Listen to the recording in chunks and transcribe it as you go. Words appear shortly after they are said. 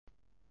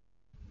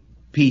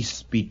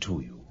Peace be to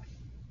you.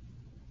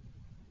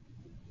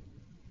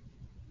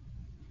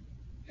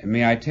 And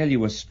may I tell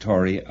you a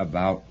story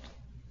about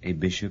a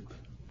bishop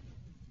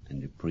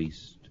and a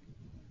priest?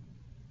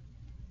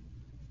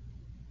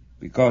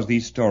 Because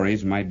these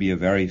stories might be a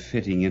very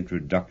fitting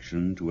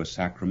introduction to a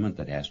sacrament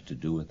that has to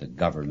do with the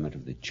government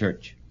of the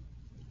church,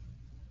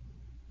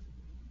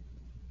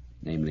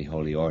 namely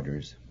holy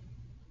orders.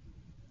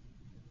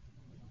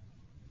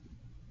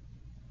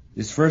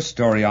 This first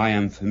story I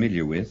am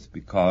familiar with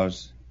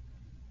because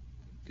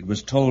it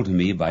was told to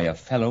me by a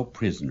fellow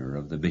prisoner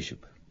of the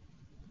bishop.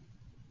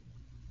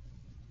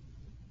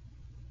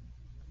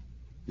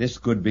 This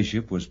good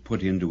bishop was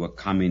put into a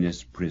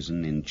communist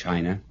prison in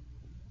China,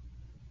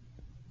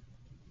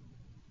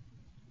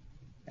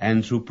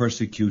 and through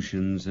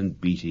persecutions and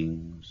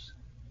beatings,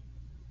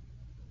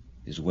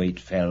 his weight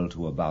fell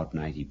to about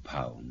 90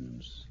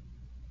 pounds.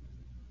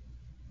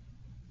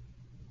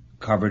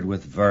 Covered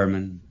with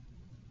vermin,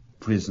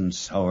 prison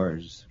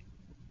sores,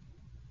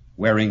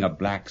 wearing a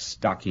black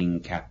stocking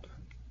cap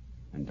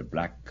and a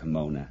black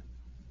kimono,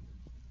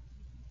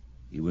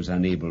 he was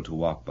unable to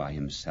walk by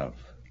himself.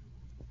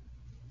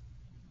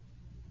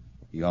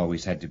 He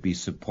always had to be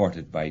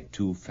supported by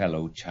 2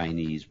 fellow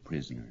Chinese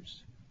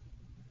prisoners.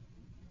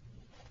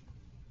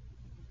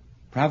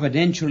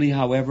 Providentially,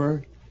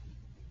 however,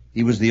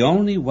 he was the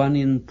only one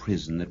in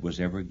prison that was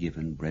ever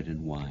given bread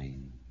and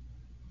wine.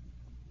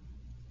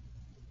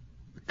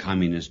 The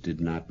communists did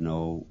not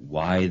know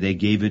why they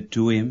gave it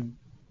to him,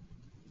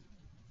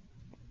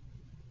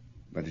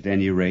 but at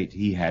any rate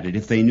he had it.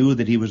 If they knew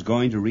that he was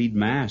going to read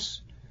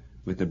Mass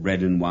with the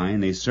bread and wine,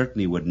 they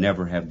certainly would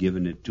never have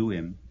given it to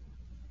him.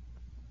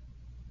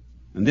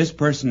 And this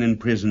person in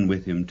prison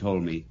with him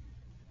told me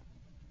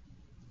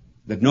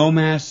that no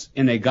Mass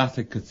in a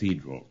Gothic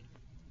cathedral,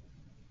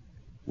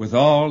 with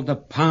all the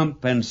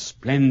pomp and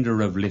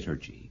splendor of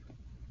liturgy,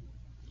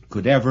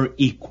 could ever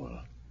equal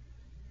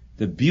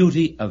the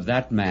beauty of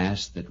that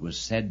Mass that was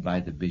said by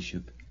the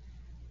bishop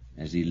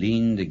as he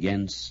leaned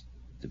against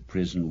the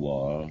prison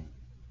wall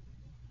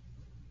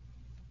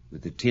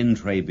with the tin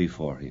tray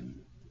before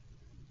him,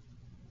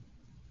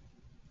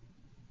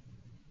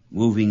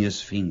 moving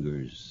his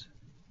fingers,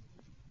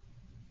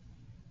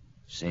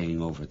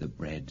 saying over the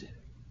bread,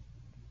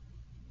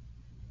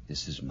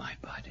 "This is my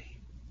body."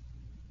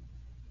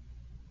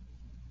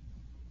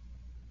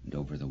 And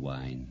over the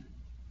wine,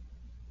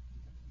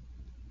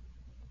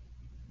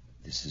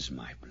 "This is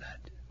my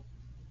blood."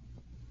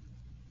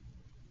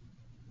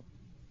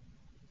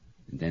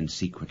 And then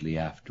secretly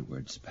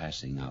afterwards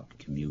passing out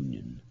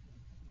communion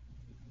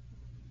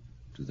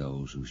to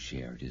those who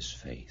shared his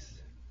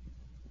faith.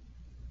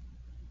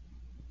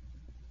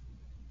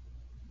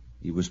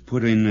 He was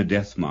put in a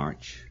death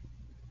march,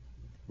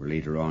 where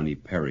later on he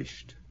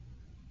perished.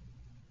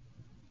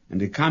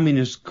 And a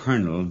communist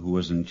colonel who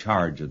was in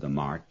charge of the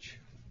march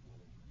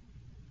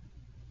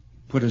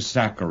put a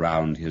sack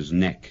around his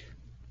neck.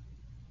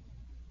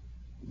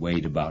 It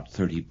weighed about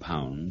 30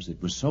 pounds.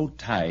 It was so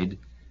tied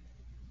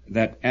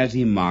that as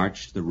he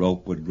marched, the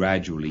rope would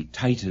gradually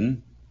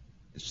tighten,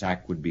 the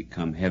sack would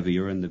become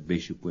heavier, and the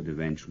bishop would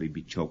eventually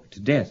be choked to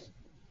death.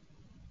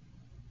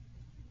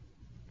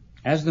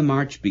 As the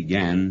march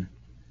began,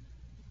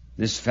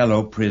 this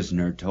fellow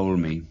prisoner told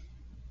me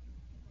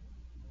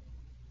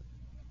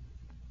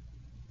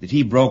that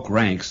he broke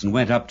ranks and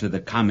went up to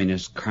the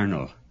communist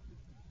colonel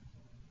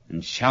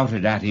and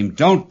shouted at him,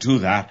 "Don't do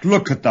that!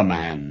 Look at the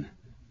man!"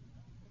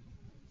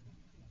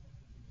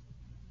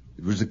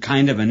 It was a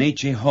kind of an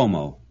H.A.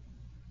 homo.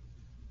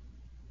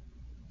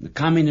 The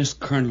communist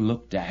colonel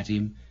looked at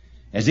him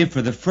as if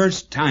for the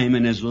first time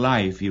in his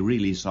life he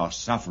really saw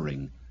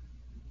suffering.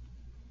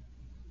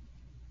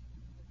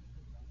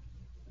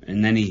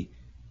 And then he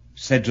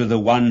said to the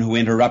one who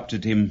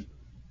interrupted him,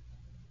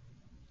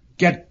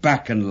 "Get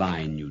back in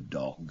line, you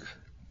dog."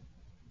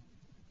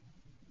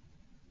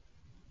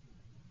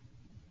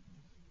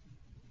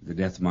 The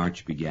death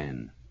march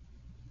began.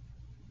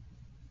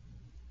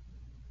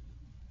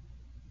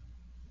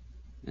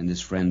 And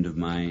this friend of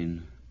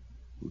mine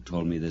who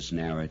told me this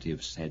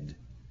narrative said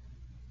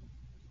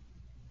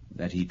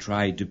that he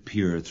tried to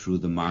peer through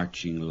the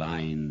marching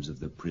lines of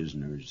the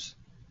prisoners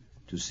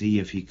to see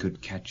if he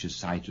could catch a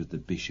sight of the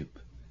bishop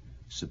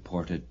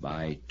supported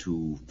by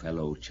 2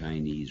 fellow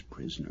Chinese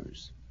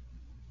prisoners.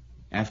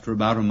 After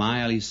about a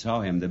mile he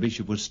saw him. The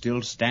bishop was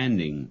still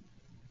standing,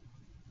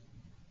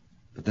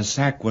 but the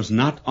sack was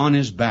not on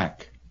his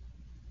back.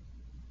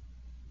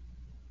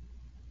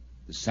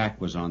 The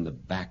sack was on the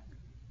back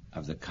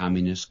of the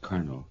communist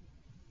colonel.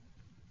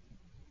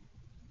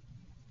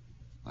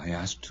 I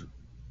asked,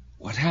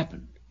 "What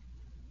happened?"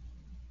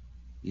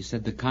 He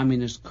said the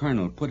communist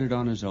colonel put it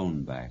on his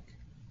own back.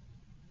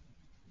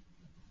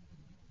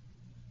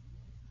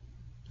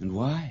 And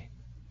why?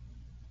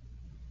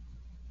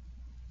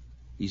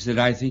 He said,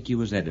 "I think he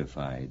was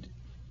edified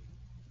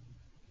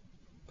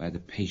by the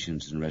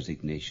patience and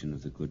resignation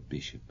of the good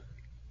bishop."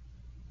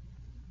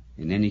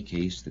 In any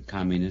case, the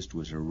communist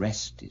was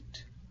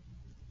arrested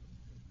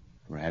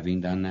for having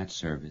done that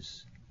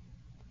service,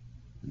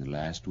 and the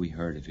last we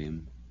heard of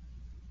him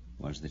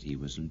was that he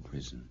was in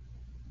prison.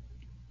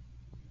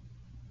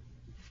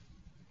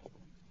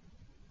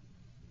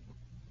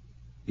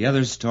 The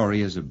other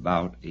story is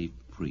about a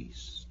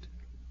priest.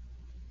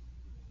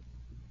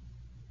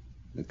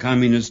 The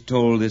communists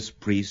told this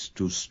priest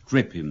to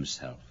strip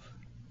himself.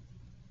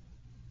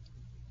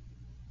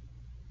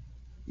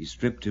 He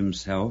stripped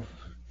himself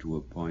to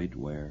a point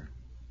where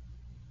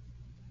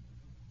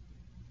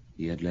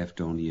he had left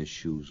only his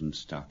shoes and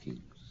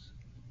stockings.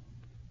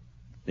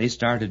 They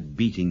started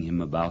beating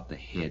him about the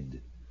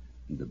head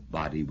and the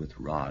body with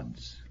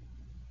rods.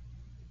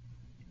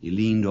 He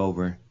leaned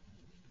over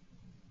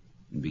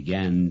and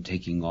began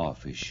taking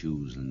off his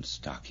shoes and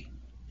stockings.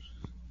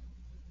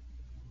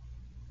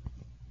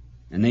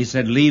 And they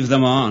said, "Leave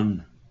them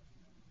on.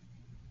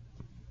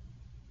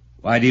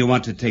 Why do you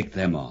want to take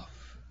them off?"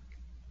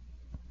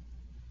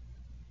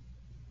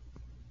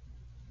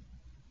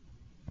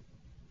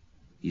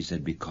 He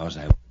said, "Because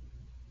I..."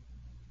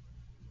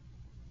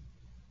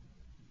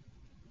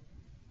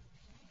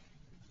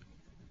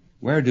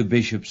 Where do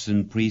bishops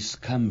and priests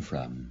come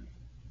from?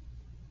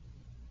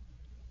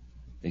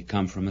 They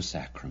come from a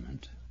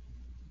sacrament.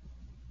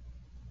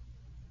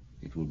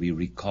 It will be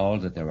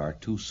recalled that there are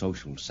two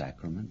social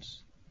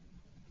sacraments,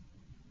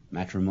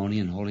 matrimony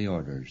and holy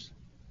orders.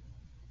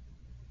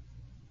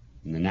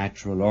 In the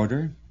natural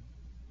order,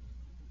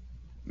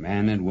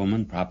 man and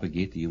woman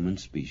propagate the human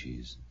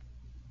species.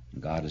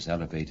 God has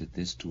elevated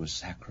this to a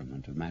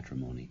sacrament of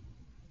matrimony.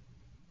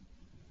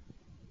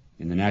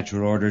 In the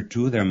natural order,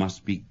 too, there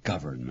must be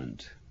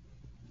government.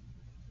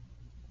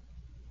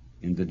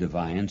 In the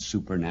divine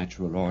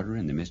supernatural order,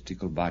 in the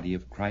mystical body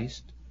of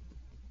Christ,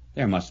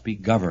 there must be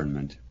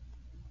government.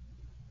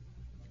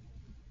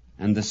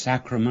 And the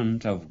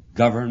sacrament of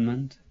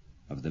government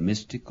of the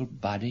mystical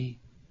body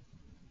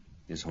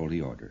is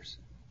holy orders.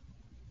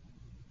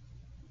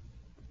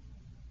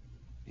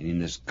 And in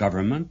this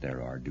government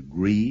there are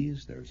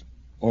degrees, there's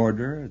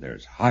order,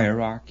 there's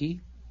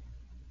hierarchy,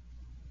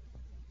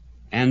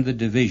 and the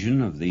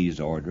division of these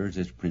orders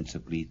is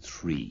principally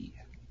three: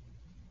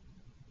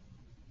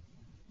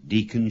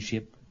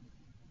 deaconship,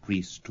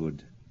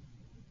 priesthood,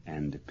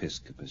 and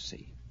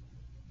episcopacy.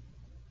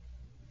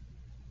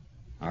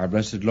 Our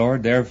blessed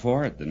Lord,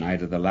 therefore, at the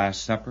night of the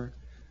Last Supper,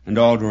 and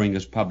all during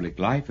his public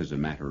life, as a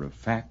matter of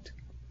fact,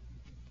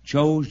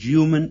 chose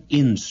human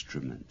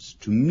instruments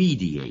to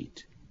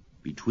mediate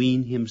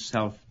between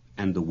himself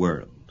and the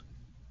world.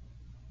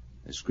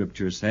 As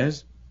Scripture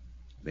says,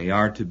 they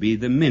are to be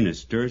the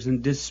ministers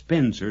and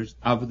dispensers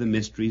of the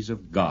mysteries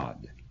of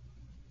God.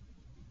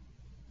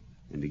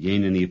 And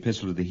again in the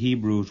Epistle to the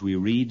Hebrews we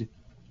read,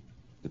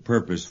 the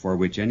purpose for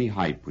which any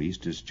high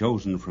priest is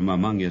chosen from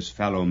among his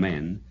fellow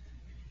men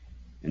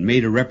and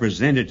made a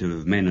representative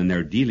of men in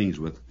their dealings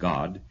with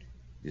God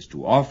is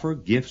to offer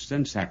gifts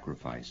and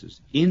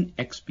sacrifices in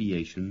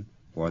expiation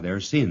for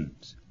their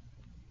sins.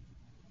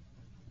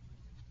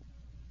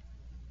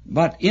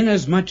 But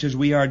inasmuch as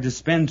we are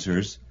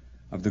dispensers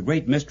of the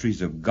great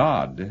mysteries of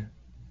God,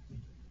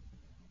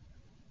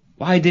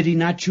 why did he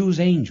not choose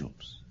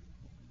angels?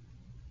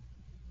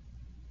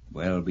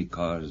 Well,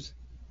 because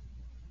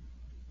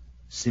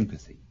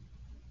sympathy,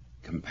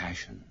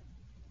 compassion,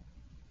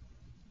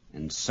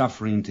 and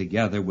suffering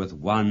together with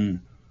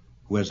one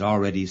who has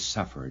already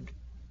suffered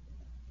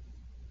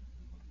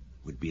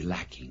would be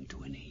lacking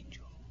to an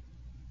angel.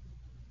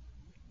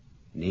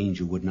 An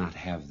angel would not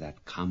have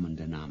that common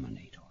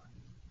denominator.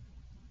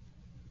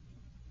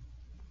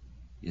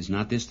 Is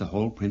not this the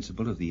whole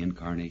principle of the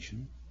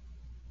Incarnation?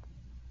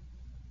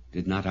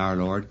 Did not our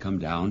Lord come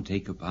down,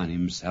 take upon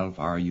himself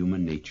our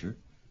human nature,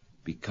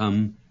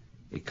 become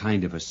a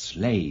kind of a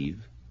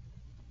slave,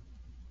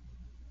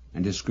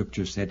 and as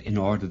Scripture said, in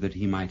order that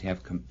he might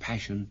have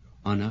compassion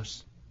on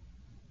us,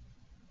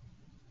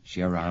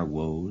 share our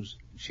woes,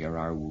 share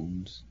our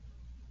wounds?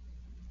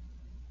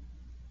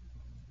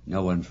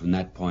 No one from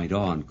that point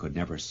on could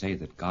never say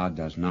that God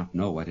does not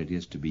know what it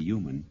is to be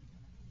human.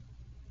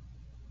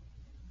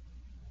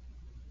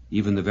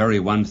 Even the very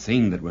one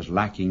thing that was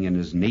lacking in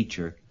his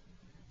nature,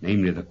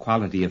 namely the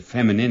quality of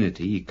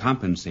femininity, he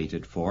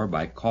compensated for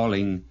by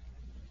calling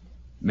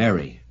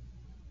Mary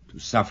to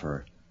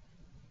suffer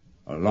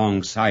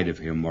alongside of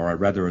him, or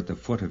rather at the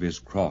foot of his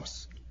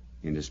cross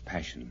in his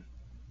passion.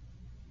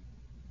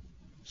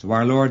 So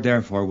our Lord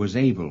therefore was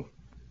able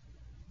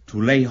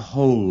to lay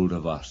hold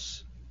of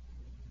us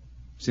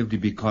simply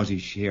because he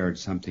shared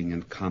something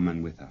in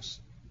common with us.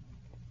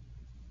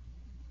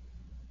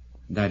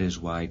 That is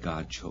why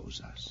God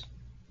chose us,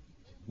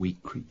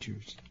 weak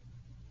creatures.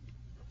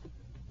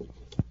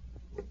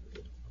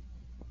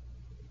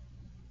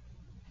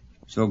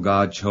 So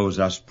God chose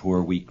us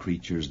poor weak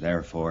creatures,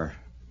 therefore,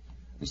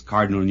 as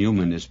Cardinal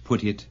Newman has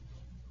put it,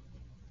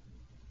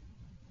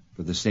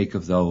 for the sake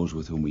of those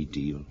with whom we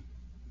deal.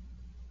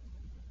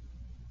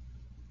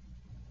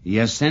 He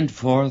has sent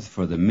forth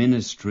for the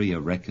ministry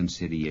of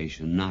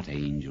reconciliation not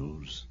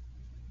angels,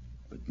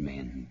 but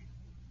men.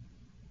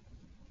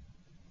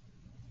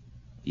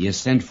 He has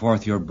sent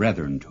forth your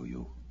brethren to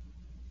you.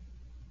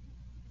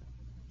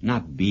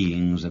 not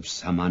beings of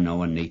some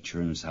unknown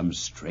nature and some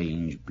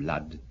strange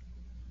blood,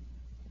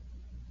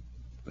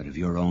 but of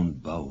your own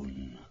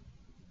bone,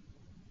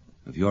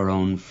 of your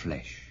own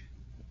flesh,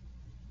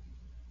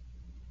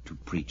 to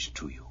preach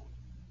to you.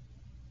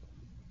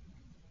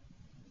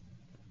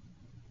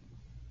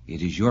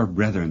 It is your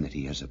brethren that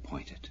he has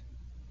appointed,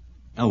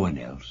 no one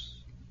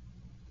else,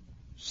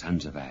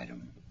 sons of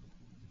Adam,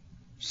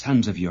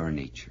 sons of your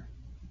nature,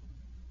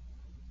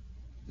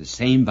 the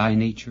same by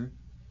nature,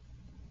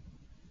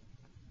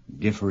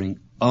 differing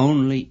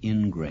only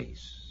in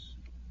grace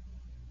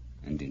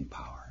and in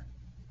power.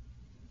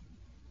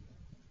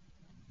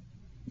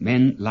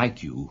 Men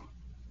like you,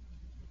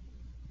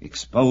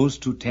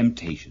 exposed to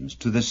temptations,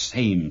 to the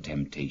same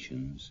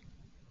temptations,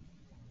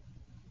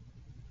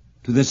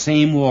 to the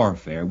same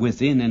warfare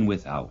within and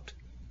without,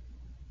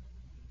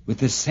 with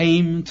the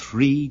same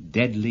three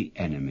deadly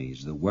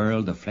enemies, the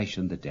world, the flesh,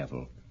 and the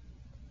devil,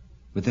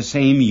 with the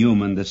same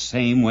human, the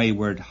same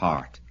wayward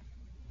heart,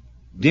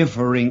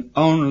 differing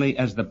only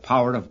as the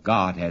power of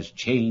God has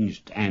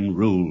changed and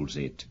rules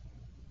it.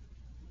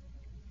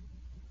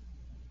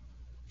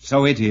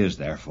 So it is,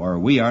 therefore,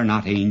 we are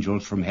not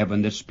angels from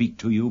heaven that speak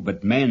to you,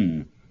 but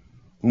men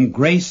whom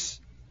grace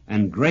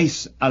and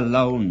grace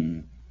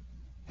alone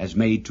has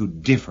made to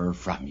differ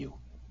from you.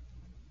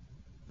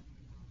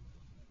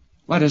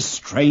 What a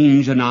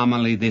strange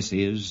anomaly this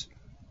is.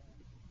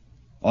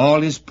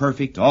 All is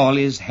perfect, all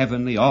is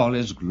heavenly, all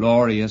is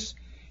glorious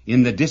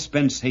in the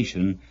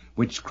dispensation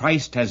which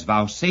Christ has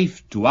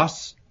vouchsafed to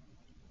us,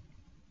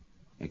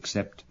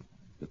 except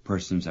the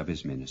persons of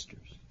his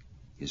ministers,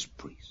 his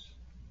priests.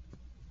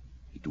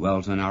 He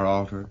dwells on our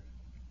altar,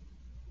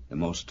 the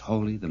most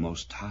holy, the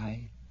most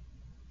high.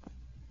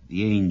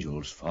 The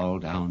angels fall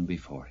down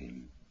before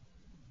him.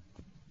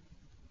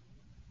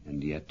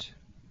 And yet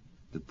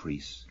the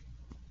priests,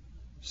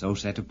 so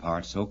set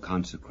apart, so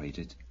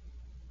consecrated,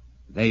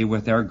 they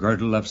with their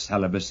girdle of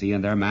celibacy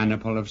and their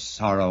maniple of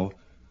sorrow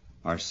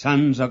are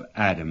sons of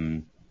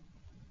Adam,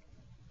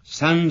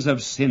 sons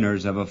of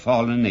sinners of a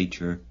fallen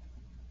nature,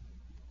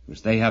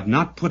 which they have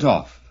not put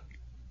off,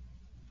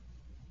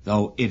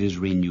 though it is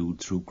renewed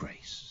through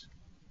grace.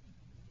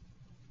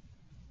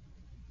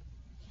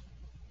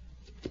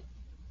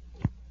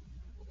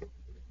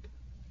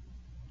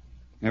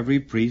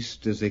 Every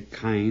priest is a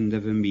kind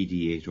of a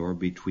mediator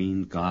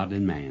between God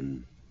and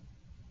man,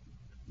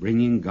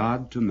 bringing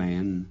God to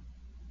man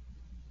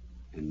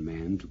and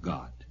man to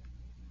God.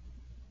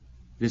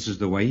 This is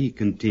the way he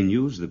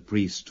continues the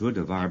priesthood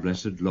of our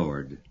blessed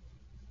Lord.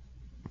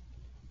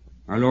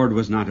 Our Lord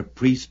was not a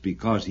priest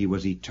because he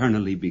was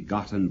eternally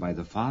begotten by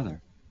the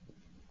Father.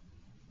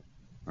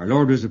 Our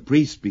Lord was a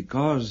priest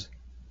because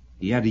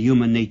he had a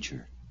human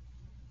nature,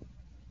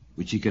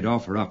 which he could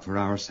offer up for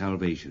our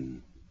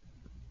salvation.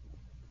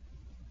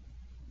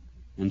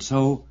 And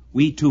so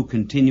we too,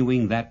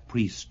 continuing that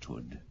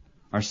priesthood,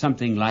 are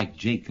something like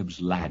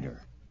Jacob's ladder.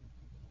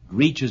 It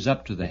reaches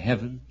up to the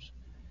heavens,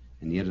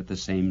 and yet at the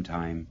same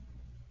time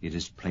it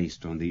is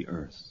placed on the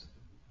earth.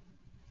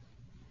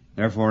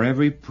 Therefore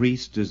every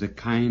priest is a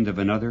kind of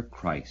another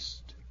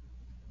Christ,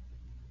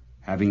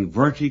 having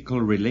vertical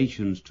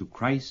relations to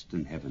Christ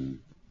in heaven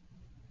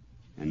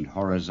and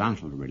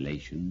horizontal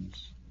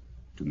relations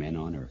to men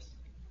on earth.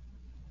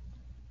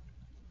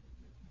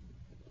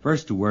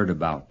 First, a word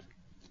about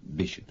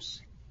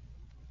bishops.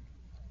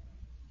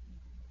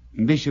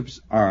 Bishops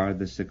are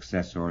the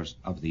successors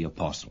of the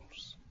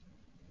apostles.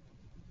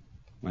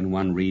 When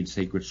one reads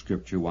sacred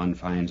scripture, one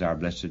finds our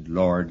blessed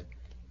Lord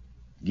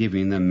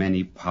giving them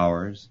many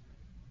powers.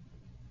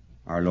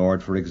 Our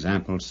Lord, for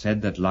example,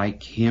 said that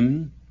like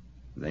him,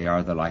 they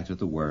are the light of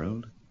the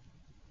world.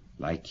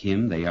 Like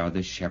him, they are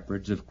the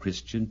shepherds of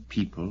Christian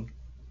people.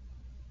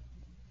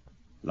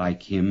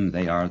 Like him,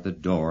 they are the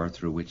door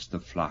through which the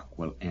flock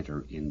will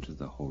enter into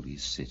the holy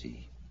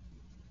city.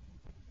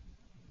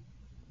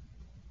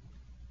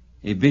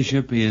 A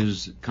bishop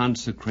is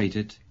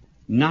consecrated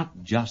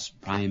not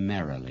just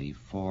primarily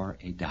for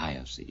a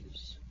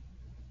diocese.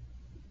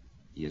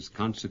 He is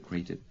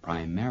consecrated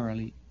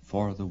primarily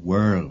for the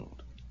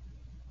world.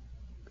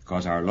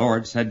 Because our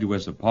Lord said to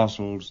his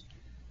apostles,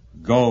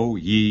 "Go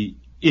ye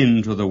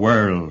into the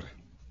world."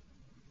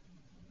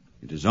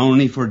 It is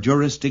only for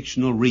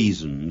jurisdictional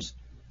reasons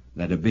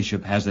that a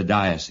bishop has a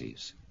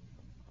diocese.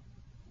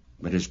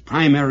 But his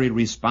primary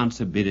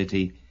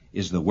responsibility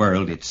is the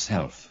world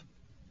itself.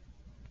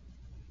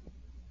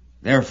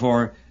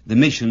 Therefore, the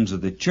missions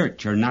of the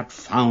church are not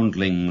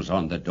foundlings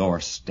on the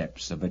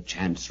doorsteps of a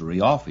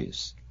chancery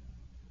office.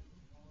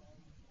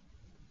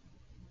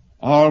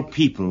 All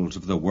peoples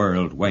of the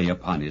world weigh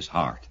upon his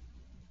heart.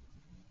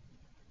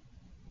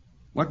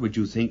 What would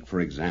you think, for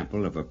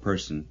example, of a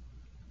person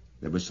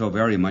that was so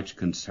very much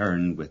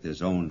concerned with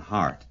his own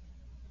heart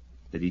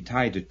that he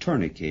tied a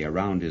tourniquet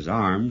around his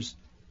arms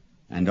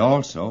and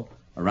also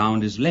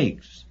around his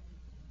legs?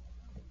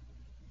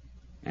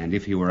 And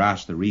if he were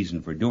asked the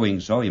reason for doing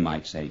so, he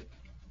might say,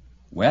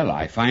 "Well,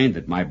 I find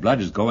that my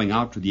blood is going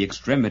out to the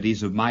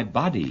extremities of my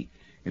body.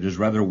 It is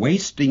rather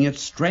wasting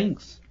its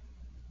strength.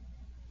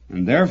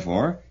 And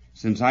therefore,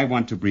 since I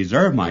want to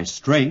preserve my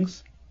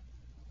strength,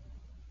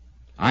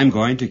 I'm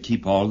going to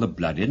keep all the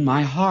blood in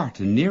my heart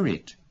and near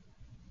it.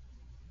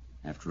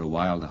 After a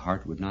while, the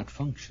heart would not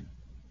function.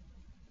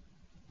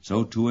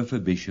 So too, if a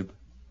bishop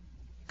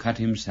cut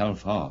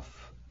himself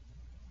off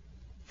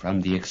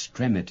from the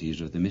extremities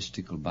of the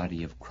mystical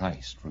body of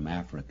Christ, from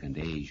Africa and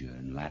Asia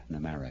and Latin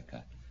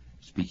America,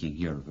 speaking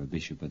here of a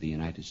bishop of the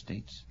United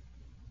States,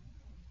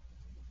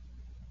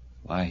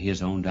 why,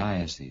 his own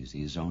diocese,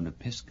 his own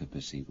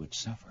episcopacy would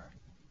suffer.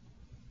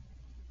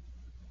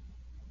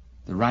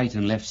 The right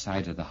and left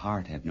side of the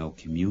heart have no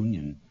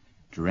communion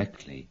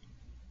directly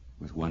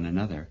with one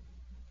another.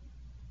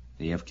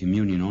 They have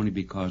communion only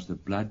because the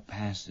blood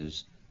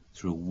passes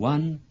through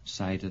one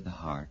side of the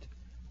heart,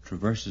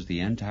 traverses the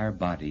entire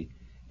body,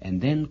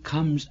 and then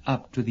comes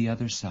up to the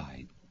other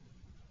side.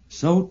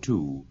 So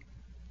too,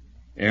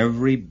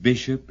 every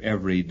bishop,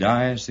 every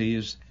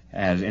diocese,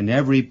 and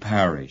every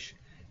parish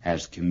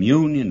has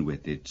communion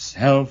with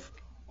itself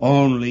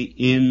only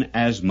in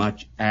as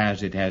much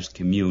as it has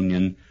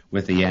communion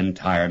with the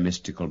entire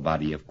mystical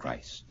body of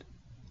Christ.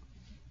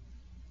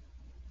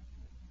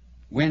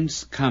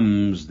 Whence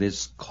comes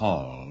this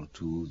call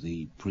to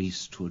the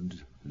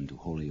priesthood and to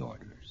holy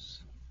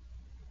orders?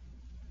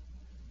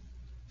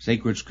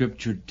 Sacred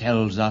Scripture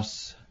tells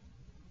us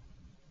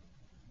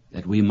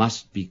that we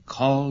must be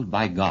called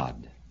by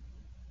God,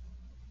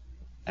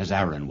 as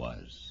Aaron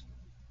was.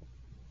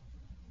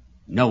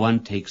 No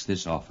one takes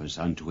this office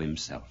unto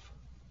himself.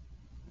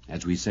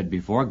 As we said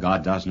before,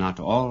 God does not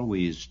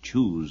always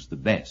choose the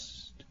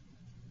best.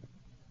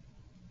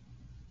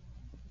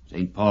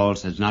 St. Paul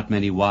says, not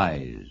many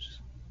wise,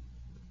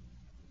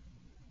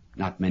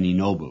 not many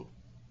noble,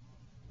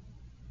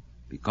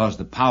 because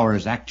the power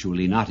is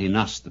actually not in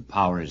us, the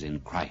power is in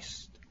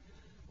Christ.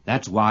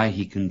 That's why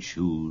he can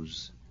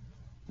choose,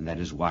 and that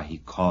is why he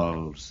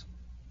calls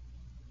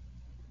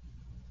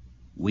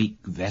weak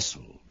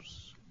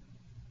vessels,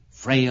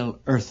 frail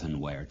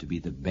earthenware, to be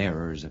the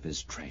bearers of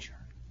his treasure.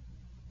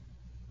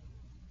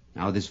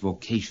 Now, this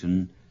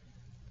vocation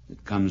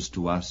that comes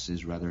to us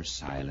is rather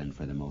silent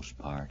for the most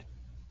part.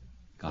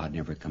 God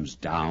never comes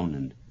down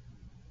and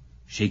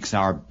shakes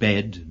our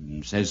bed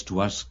and says to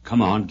us,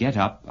 come on, get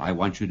up, I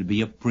want you to be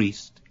a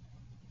priest.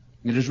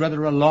 It is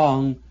rather a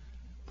long,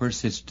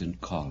 persistent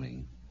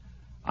calling.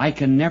 I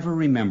can never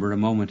remember a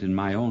moment in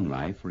my own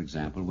life, for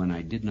example, when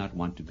I did not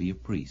want to be a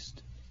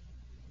priest.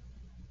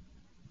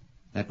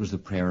 That was the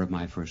prayer of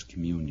my first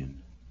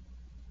communion,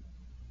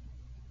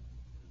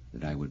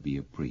 that I would be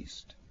a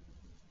priest.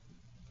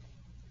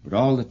 But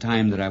all the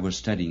time that I was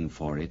studying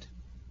for it,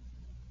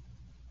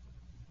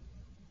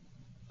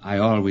 I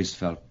always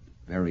felt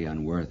very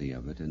unworthy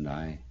of it, and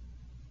I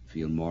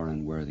feel more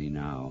unworthy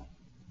now.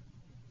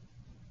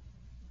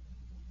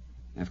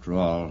 After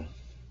all,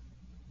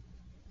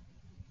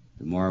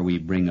 the more we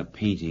bring a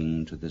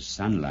painting to the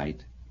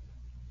sunlight,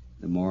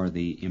 the more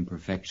the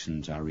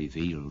imperfections are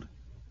revealed.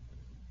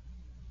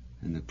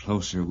 And the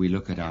closer we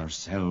look at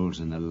ourselves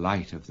in the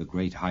light of the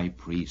great high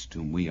priest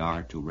whom we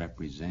are to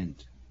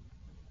represent,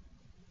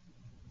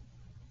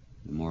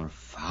 the more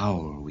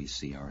foul we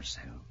see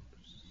ourselves.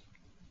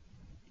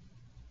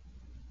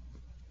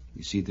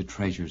 We see the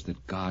treasures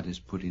that God has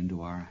put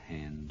into our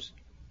hands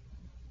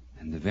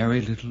and the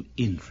very little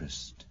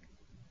interest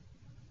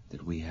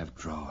that we have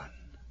drawn.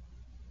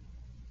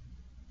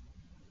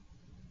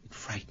 It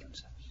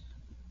frightens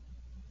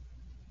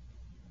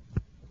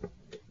us.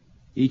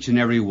 Each and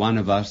every one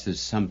of us is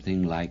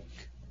something like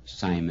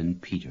Simon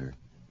Peter.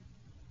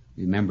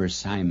 Remember,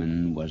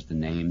 Simon was the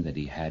name that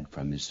he had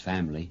from his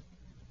family.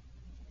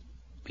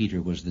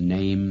 Peter was the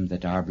name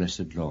that our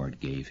blessed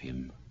Lord gave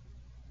him.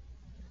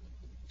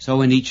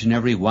 So in each and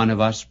every one of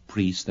us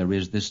priests there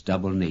is this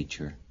double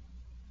nature.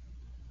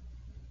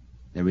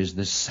 There is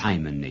the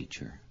Simon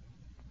nature,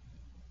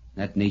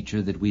 that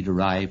nature that we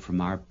derive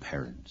from our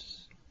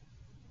parents.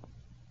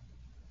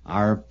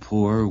 Our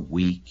poor,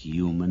 weak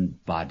human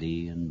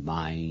body and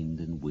mind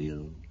and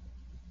will.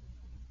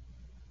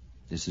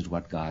 This is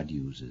what God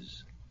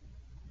uses.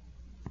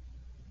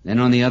 Then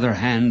on the other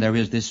hand, there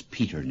is this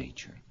Peter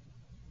nature,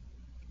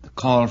 the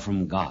call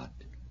from God,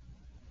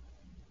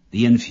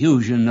 the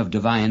infusion of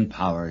divine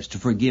powers to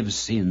forgive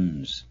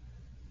sins,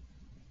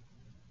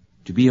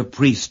 to be a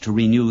priest to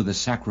renew the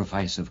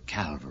sacrifice of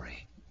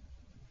Calvary.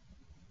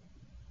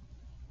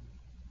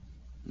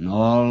 And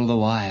all the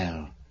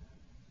while,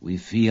 we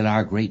feel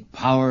our great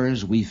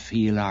powers, we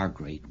feel our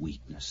great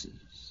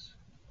weaknesses.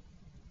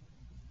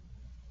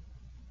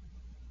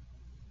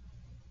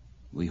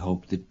 We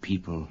hope that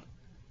people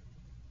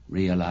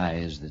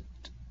realize that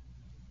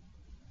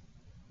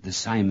the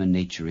Simon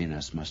nature in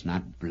us must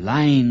not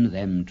blind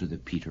them to the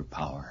Peter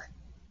power.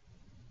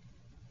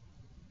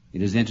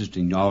 It is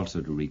interesting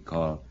also to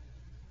recall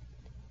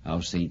how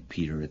St.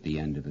 Peter at the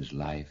end of his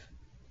life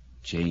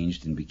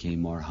changed and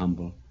became more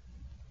humble.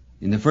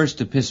 In the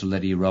first epistle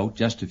that he wrote,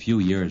 just a few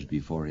years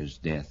before his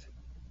death,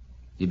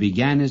 he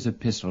began his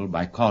epistle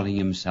by calling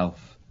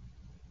himself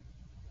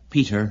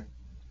Peter,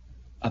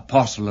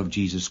 Apostle of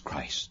Jesus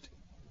Christ.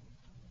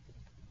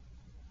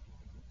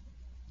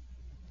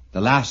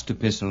 The last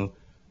epistle,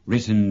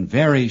 written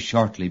very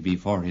shortly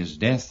before his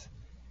death,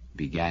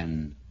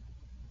 began,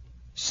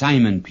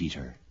 Simon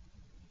Peter,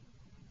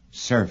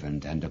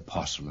 servant and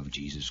apostle of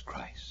Jesus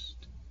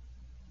Christ.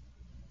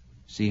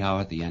 See how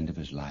at the end of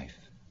his life,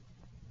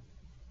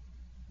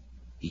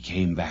 he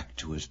came back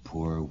to his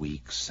poor,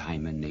 weak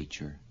Simon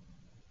nature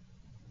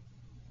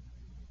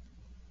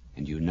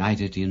and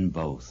united in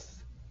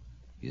both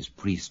his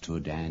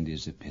priesthood and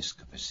his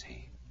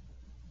episcopacy,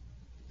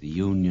 the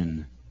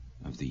union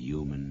of the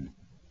human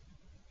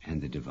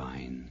and the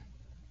divine,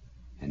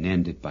 and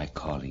ended by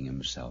calling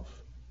himself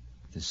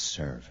the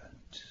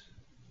servant.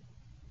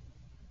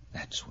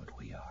 That's what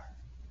we are.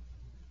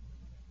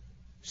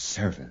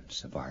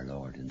 Servants of our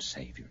Lord and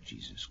Savior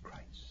Jesus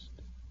Christ.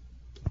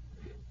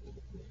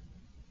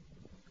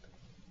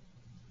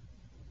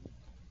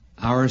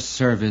 Our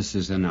service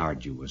is an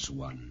arduous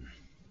one.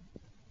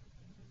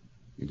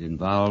 It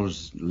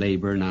involves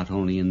labor not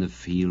only in the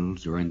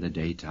fields during the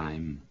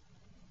daytime,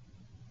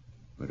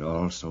 but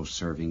also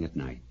serving at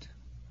night.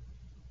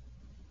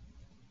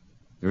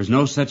 There is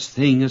no such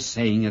thing as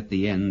saying at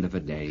the end of a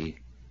day,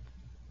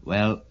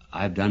 well,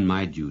 I've done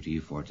my duty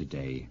for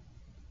today.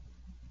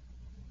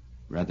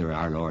 Rather,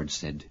 our Lord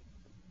said,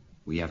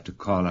 we have to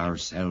call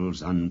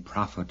ourselves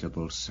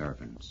unprofitable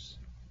servants.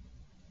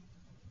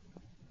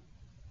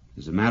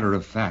 As a matter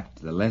of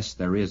fact, the less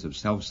there is of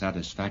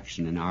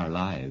self-satisfaction in our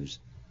lives,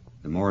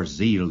 the more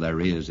zeal there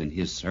is in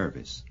his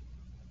service.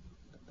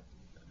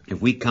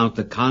 If we count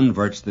the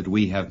converts that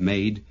we have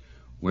made,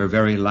 we're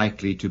very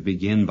likely to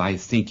begin by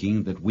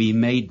thinking that we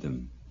made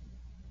them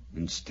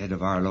instead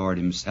of our Lord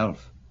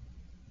himself.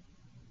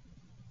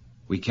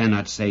 We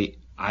cannot say,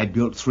 I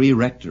built 3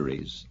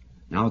 rectories.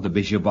 Now the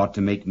bishop ought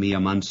to make me a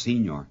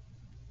monsignor.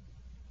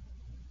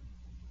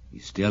 He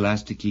still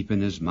has to keep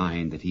in his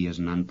mind that he is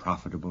an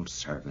unprofitable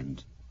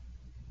servant.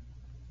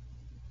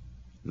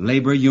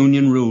 Labor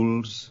union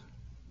rules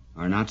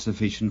are not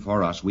sufficient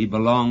for us. We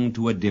belong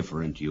to a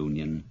different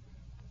union,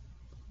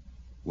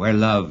 where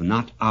love,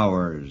 not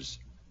ours,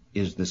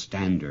 is the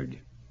standard.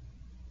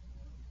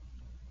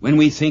 When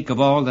we think of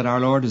all that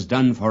our Lord has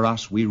done for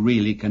us, we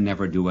really can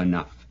never do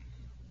enough.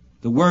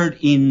 The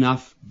word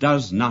enough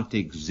does not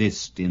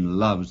exist in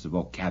love's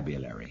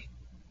vocabulary.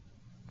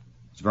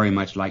 It's very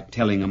much like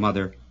telling a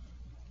mother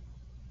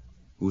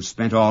who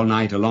spent all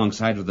night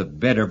alongside of the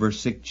bed of her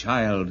sick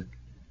child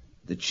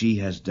that she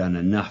has done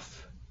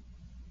enough.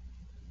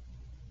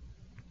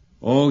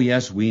 Oh,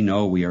 yes, we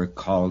know we are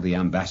called the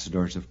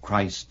ambassadors of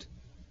Christ,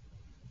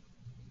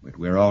 but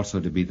we're also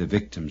to be the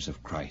victims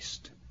of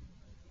Christ.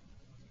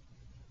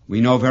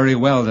 We know very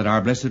well that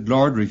our blessed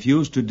Lord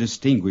refused to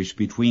distinguish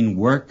between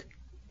work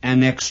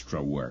and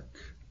extra work,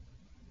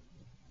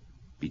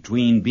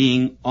 between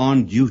being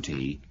on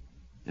duty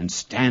and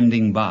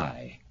standing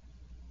by,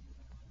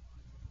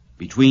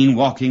 between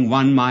walking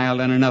 1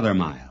 mile and another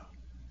mile,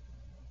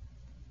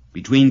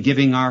 between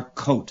giving our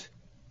coat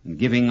and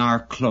giving our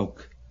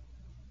cloak.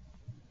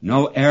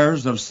 No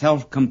airs of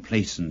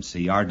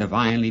self-complacency are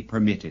divinely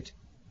permitted.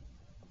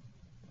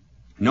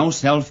 No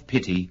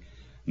self-pity,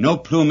 no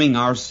pluming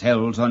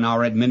ourselves on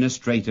our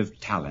administrative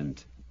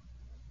talent.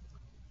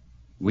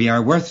 We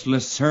are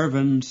worthless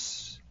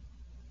servants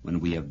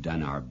when we have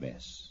done our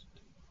best.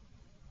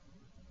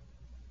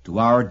 To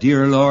our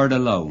dear Lord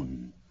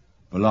alone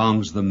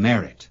belongs the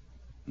merit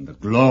and the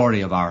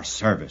glory of our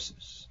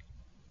services.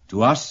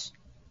 To us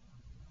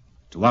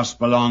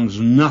belongs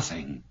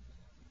nothing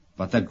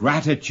but the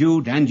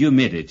gratitude and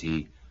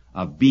humility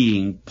of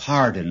being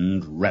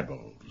pardoned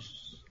rebels.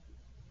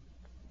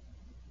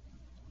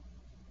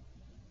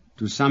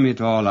 To sum it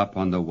all up,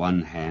 on the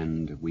one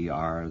hand, we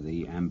are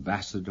the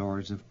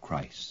ambassadors of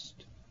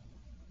Christ.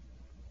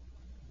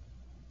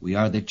 We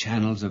are the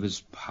channels of his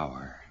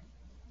power.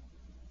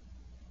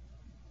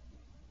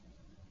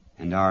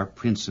 And our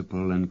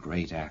principal and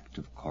great act,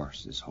 of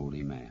course, is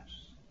Holy Mass.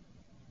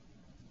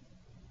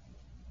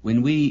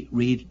 When we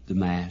read the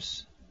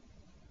Mass,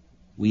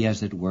 we,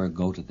 as it were,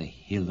 go to the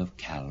hill of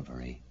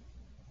Calvary,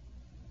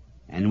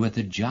 and with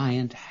a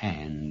giant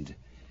hand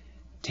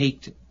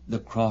take the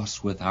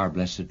cross with our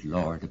blessed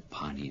Lord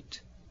upon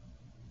it,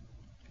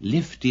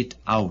 lift it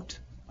out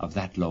of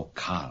that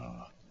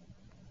locale,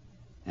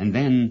 and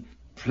then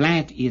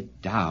plant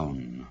it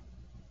down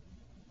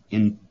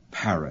in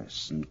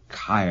Paris and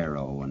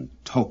Cairo and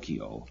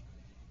Tokyo,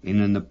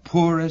 in the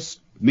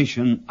poorest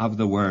mission of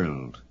the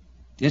world.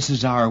 This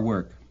is our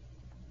work,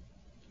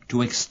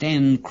 to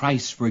extend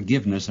Christ's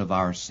forgiveness of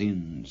our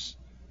sins,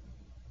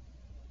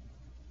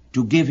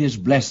 to give his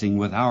blessing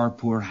with our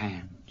poor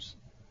hands,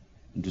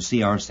 and to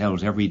see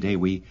ourselves every day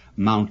we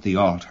mount the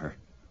altar,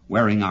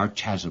 wearing our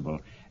chasuble,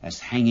 as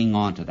hanging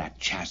on to that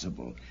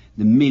chasuble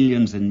the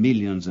millions and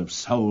millions of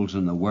souls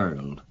in the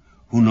world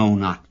who know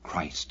not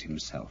Christ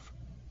himself.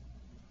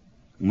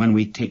 And when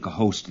we take a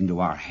host into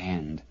our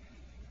hand,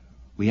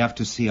 we have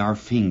to see our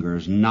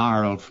fingers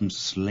gnarled from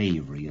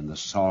slavery in the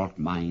salt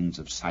mines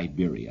of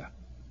Siberia.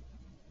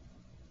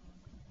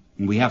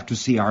 And we have to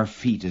see our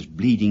feet as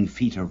bleeding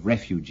feet of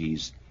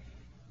refugees,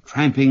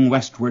 tramping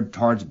westward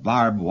towards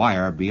barbed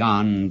wire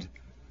beyond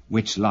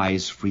which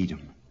lies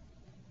freedom.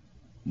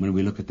 When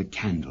we look at the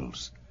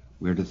candles,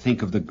 we are to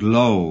think of the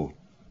glow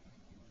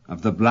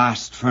of the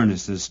blast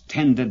furnaces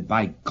tended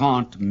by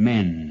gaunt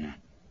men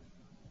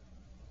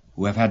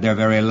who have had their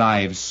very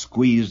lives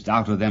squeezed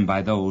out of them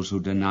by those who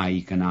deny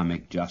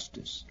economic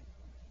justice.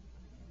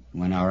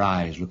 When our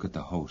eyes look at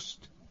the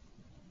host,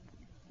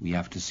 we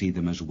have to see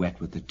them as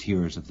wet with the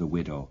tears of the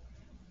widow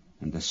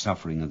and the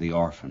suffering of the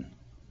orphan,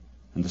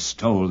 and the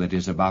stole that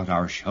is about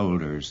our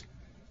shoulders,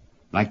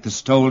 like the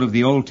stole of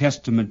the Old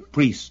Testament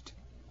priest,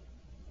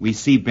 we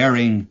see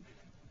bearing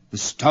the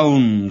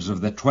stones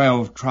of the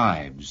 12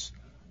 tribes.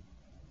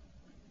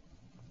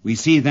 We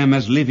see them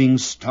as living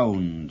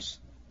stones,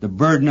 the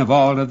burden of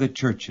all of the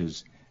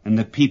churches and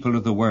the people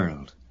of the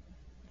world.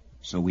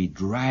 So we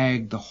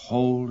drag the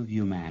whole of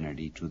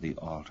humanity to the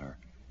altar,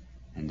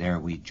 and there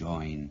we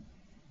join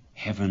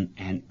heaven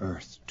and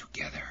earth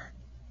together.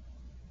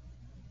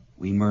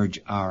 We merge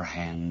our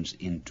hands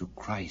into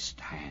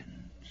Christ's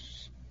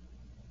hands,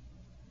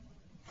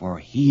 for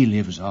he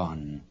lives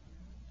on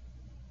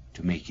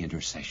to make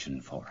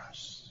intercession for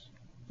us.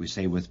 We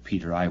say with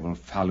Peter, I will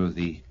follow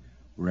thee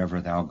wherever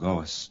thou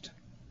goest,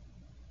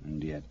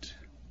 and yet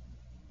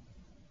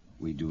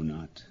we do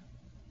not.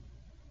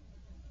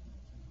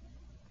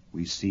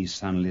 We see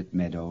sunlit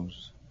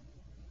meadows,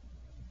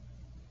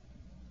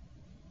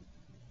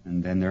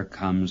 and then there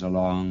comes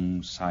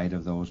alongside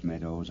of those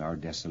meadows our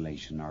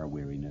desolation, our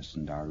weariness,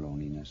 and our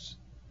loneliness.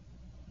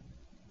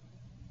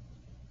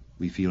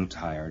 We feel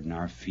tired, and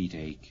our feet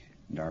ache,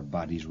 and our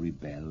bodies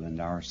rebel, and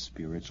our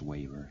spirits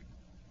waver.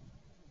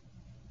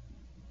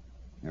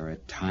 There are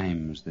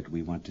times that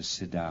we want to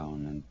sit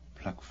down and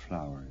pluck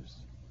flowers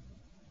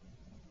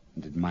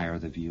and admire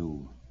the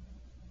view.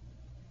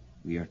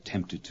 We are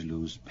tempted to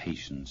lose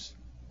patience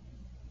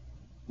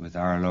with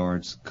our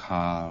Lord's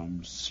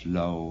calm,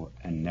 slow,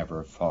 and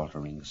never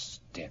faltering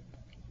step.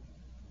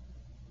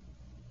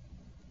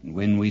 And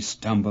when we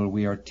stumble,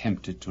 we are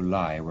tempted to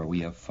lie where we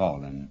have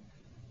fallen,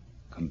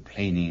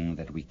 complaining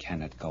that we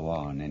cannot go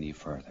on any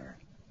further.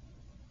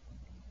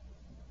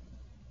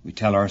 We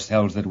tell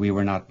ourselves that we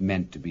were not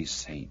meant to be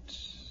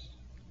saints.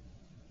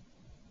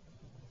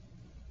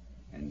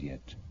 And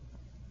yet,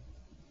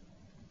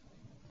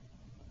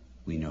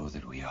 we know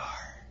that we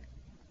are.